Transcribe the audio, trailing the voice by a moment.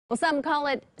Well, some call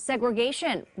it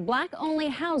segregation, black-only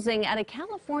housing at a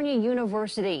California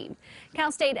university.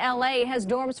 Cal State LA has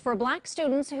dorms for black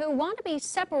students who want to be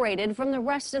separated from the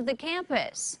rest of the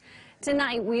campus.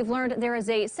 Tonight, we've learned there is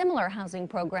a similar housing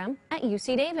program at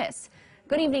UC Davis.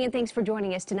 Good evening and thanks for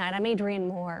joining us tonight. I'm Adrienne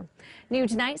Moore. New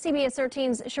tonight, CBS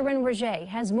 13's Sharon Roget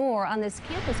has more on this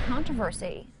campus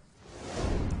controversy.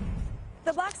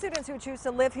 The black students who choose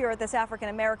to live here at this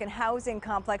African-American housing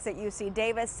complex at UC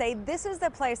Davis say this is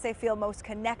the place they feel most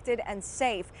connected and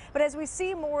safe. But as we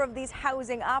see more of these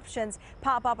housing options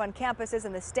pop up on campuses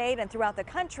in the state and throughout the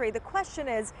country, the question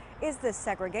is this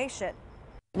segregation?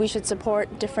 We should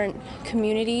support different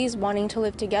communities wanting to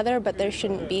live together, but there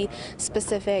shouldn't be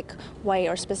specific white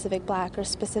or specific black or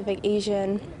specific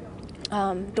Asian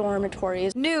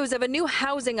dormitories. News of a new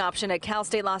housing option at Cal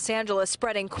State Los Angeles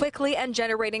spreading quickly and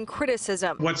generating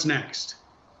criticism. What's next?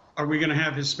 Are we going to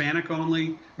have Hispanic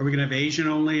only? Are we going to have Asian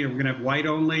only? Are we going to have white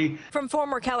only? From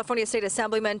former California State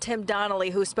Assemblyman Tim Donnelly,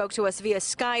 who spoke to us via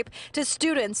Skype, to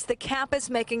students, the campus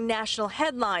making national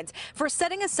headlines for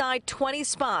setting aside 20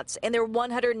 spots in their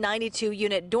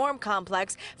 192-unit dorm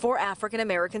complex for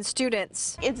African-American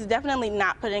students. It's definitely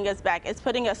not putting us back. It's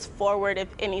putting us forward, if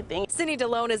anything. Cindy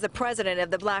DeLone is the president of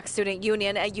the Black Student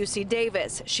Union at UC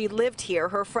Davis. She lived here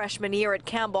her freshman year at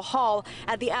Campbell Hall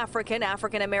at the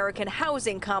African-American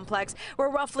housing complex, where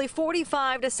roughly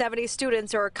 45 to 70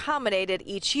 students are accommodated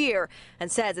each year, and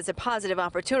says it's a positive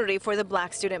opportunity for the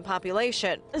black student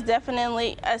population. It's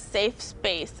definitely a safe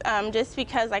space, just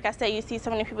because, like I said, you see so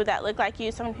many people that look like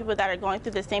you, so many people that are going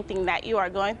through the same thing that you are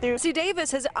going through. UC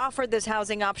Davis has offered this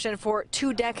housing option for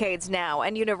 2 decades now,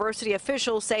 and university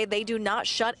officials say they do not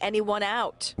shut anyone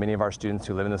out. Many of our students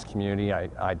who live in this community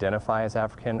identify as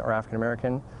African or African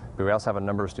American. But we also have a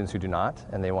number of students who do not,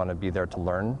 and they want to be there to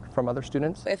learn from other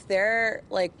students. If they're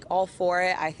all for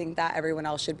it, I think that everyone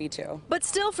else should be too. But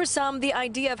still, for some, the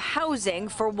idea of housing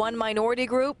for one minority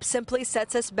group simply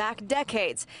sets us back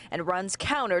decades and runs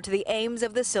counter to the aims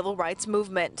of the civil rights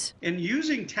movement. And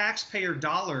using taxpayer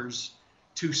dollars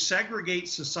to segregate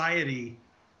society,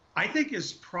 I think,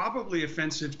 is probably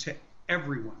offensive to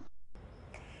everyone.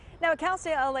 Now, a Cal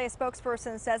State LA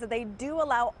spokesperson says that they do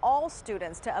allow all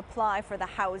students to apply for the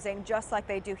housing, just like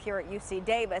they do here at UC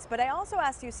Davis. But I also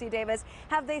asked UC Davis,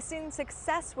 have they seen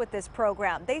success with this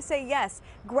program? They say yes,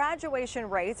 graduation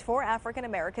rates for African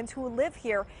Americans who live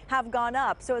here have gone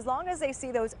up. So as long as they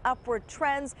see those upward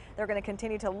trends, they're going to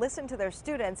continue to listen to their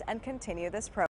students and continue this program.